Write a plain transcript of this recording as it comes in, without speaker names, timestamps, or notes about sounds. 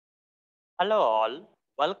Hello all,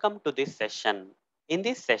 welcome to this session. In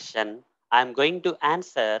this session, I am going to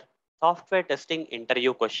answer software testing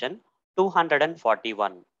interview question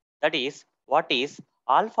 241. That is, what is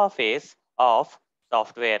alpha phase of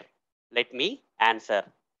software? Let me answer.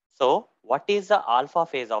 So, what is the alpha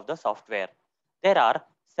phase of the software? There are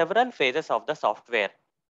several phases of the software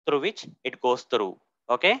through which it goes through.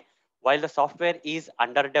 Okay, while the software is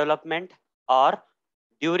under development or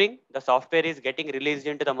during the software is getting released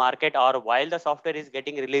into the market or while the software is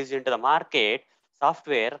getting released into the market,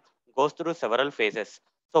 software goes through several phases.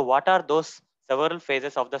 So what are those several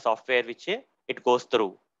phases of the software which it goes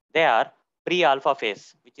through? They are pre-alpha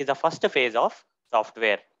phase, which is the first phase of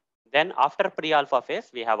software. Then after pre-alpha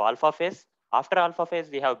phase, we have alpha phase. After alpha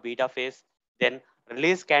phase, we have beta phase. Then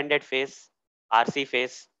release candidate phase, RC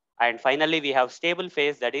phase. And finally, we have stable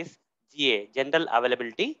phase, that is GA, general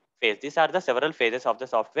availability phase. These are the several phases of the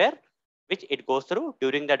software which it goes through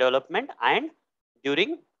during the development and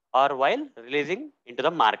during or while releasing into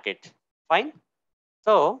the market. Fine.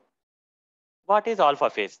 So what is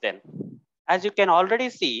alpha phase then? As you can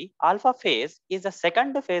already see, alpha phase is the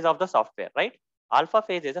second phase of the software, right? Alpha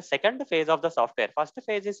phase is the second phase of the software. First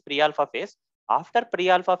phase is pre-alpha phase. After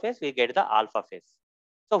pre-alpha phase, we get the alpha phase.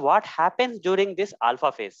 So what happens during this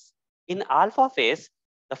alpha phase? In alpha phase,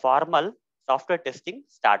 the formal software testing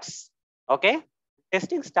starts. Okay.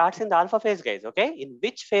 Testing starts in the alpha phase, guys. Okay. In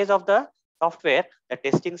which phase of the software the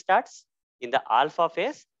testing starts? In the alpha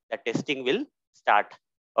phase, the testing will start.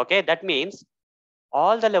 Okay. That means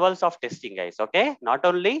all the levels of testing, guys. Okay. Not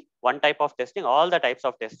only one type of testing, all the types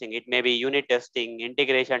of testing. It may be unit testing,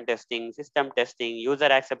 integration testing, system testing, user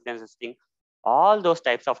acceptance testing. All those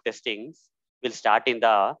types of testings will start in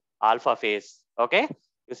the alpha phase. Okay.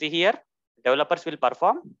 You see here, developers will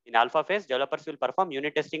perform in alpha phase, developers will perform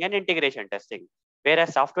unit testing and integration testing,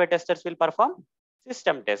 whereas software testers will perform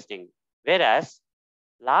system testing. Whereas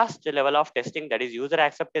last level of testing, that is user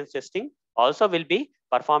acceptance testing, also will be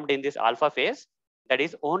performed in this alpha phase. That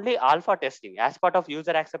is only alpha testing. As part of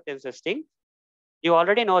user acceptance testing, you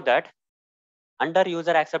already know that under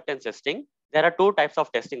user acceptance testing, there are two types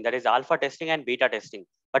of testing, that is alpha testing and beta testing.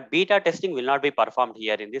 But beta testing will not be performed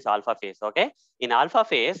here in this alpha phase. Okay. In alpha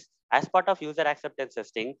phase, as part of user acceptance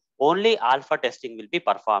testing, only alpha testing will be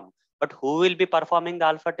performed. But who will be performing the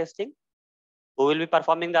alpha testing? Who will be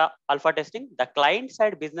performing the alpha testing? The client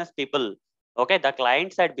side business people. Okay. The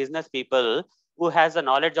client side business people who has the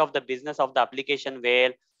knowledge of the business of the application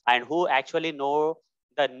well and who actually know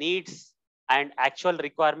the needs and actual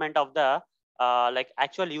requirement of the like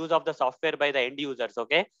actual use of the software by the end users.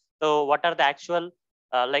 Okay. So what are the actual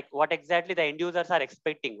like what exactly the end users are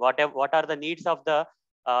expecting? What are the needs of the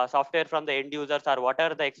software from the end users, or what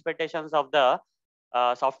are the expectations of the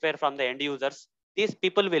software from the end users? These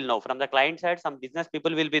people will know. From the client side, some business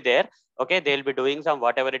people will be there. Okay. They'll be doing some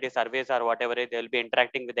whatever it is surveys or whatever it, they'll be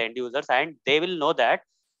interacting with the end users, and they will know that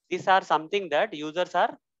these are something that user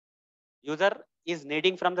is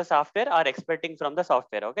needing from the software or expecting from the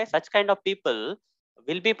software. Okay. Such kind of people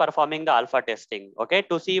will be performing the alpha testing. Okay.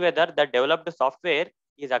 To see whether the developed software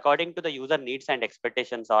is according to the user needs and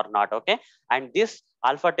expectations or not. Okay. And this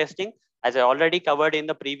alpha testing, as I already covered in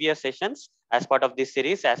the previous sessions, as part of this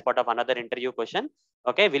series, as part of another interview question,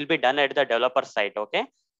 okay, will be done at the developer site. Okay.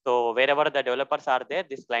 So wherever the developers are there,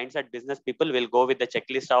 these clients and business people will go with the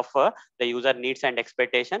checklist of the user needs and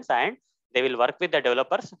expectations, and they will work with the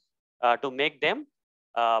developers to make them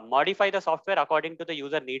modify the software according to the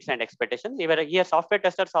user needs and expectations. Even here, software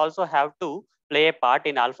testers also have to play a part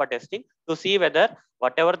in alpha testing to see whether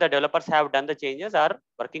whatever the developers have done the changes are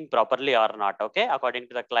working properly or not. Okay, according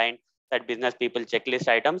to the client that business people checklist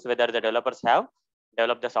items, whether the developers have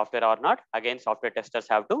developed the software or not. Again, software testers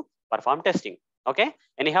have to perform testing. Okay.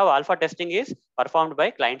 Anyhow, alpha testing is performed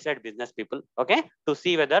by client side business people. Okay, to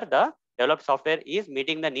see whether the developed software is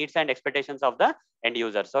meeting the needs and expectations of the end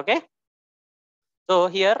users. Okay. So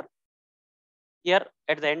here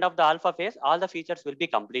at the end of the alpha phase, all the features will be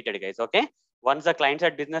completed, guys. Okay. Once the client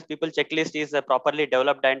side business people checklist is properly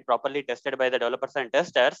developed and properly tested by the developers and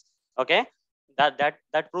testers, okay, that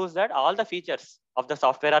proves that all the features of the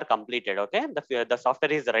software are completed. Okay. The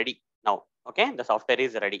software is ready now. Okay. The software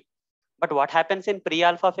is ready. But what happens in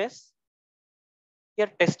pre-alpha phase?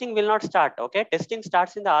 Here testing will not start. Okay. Testing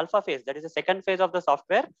starts in the alpha phase. That is the second phase of the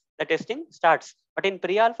software. The testing starts. But in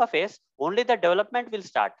pre-alpha phase, only the development will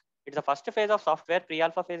start. It's the first phase of software.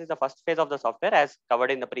 Pre-alpha phase is the first phase of the software, as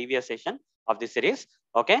covered in the previous session of this series.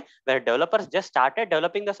 Okay. Where developers just started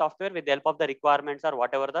developing the software with the help of the requirements or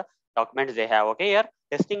whatever the documents they have. Okay. Here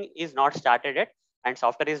testing is not started yet and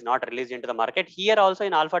software is not released into the market. Here also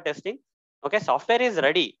in alpha testing, okay, software is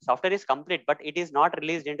ready. Software is complete, but it is not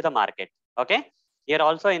released into the market. Okay. Here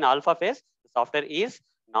also in alpha phase, the software is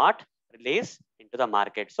not released into the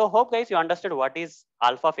market. So hope guys you understood what is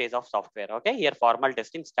alpha phase of software. Okay. Here formal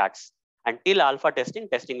testing starts. Until alpha testing,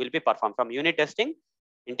 testing will be performed from unit testing,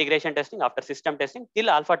 integration testing, after system testing till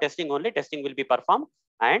alpha testing only testing will be performed,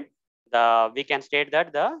 and we can state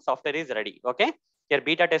that the software is ready. Okay. Here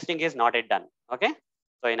beta testing is not yet done. Okay.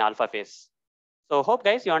 So in alpha phase. So hope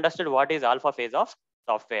guys you understood what is alpha phase of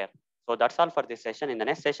software. So that's all for this session. In the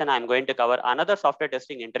next session, I'm going to cover another software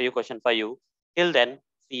testing interview question for you. Till then,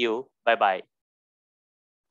 see you. Bye bye.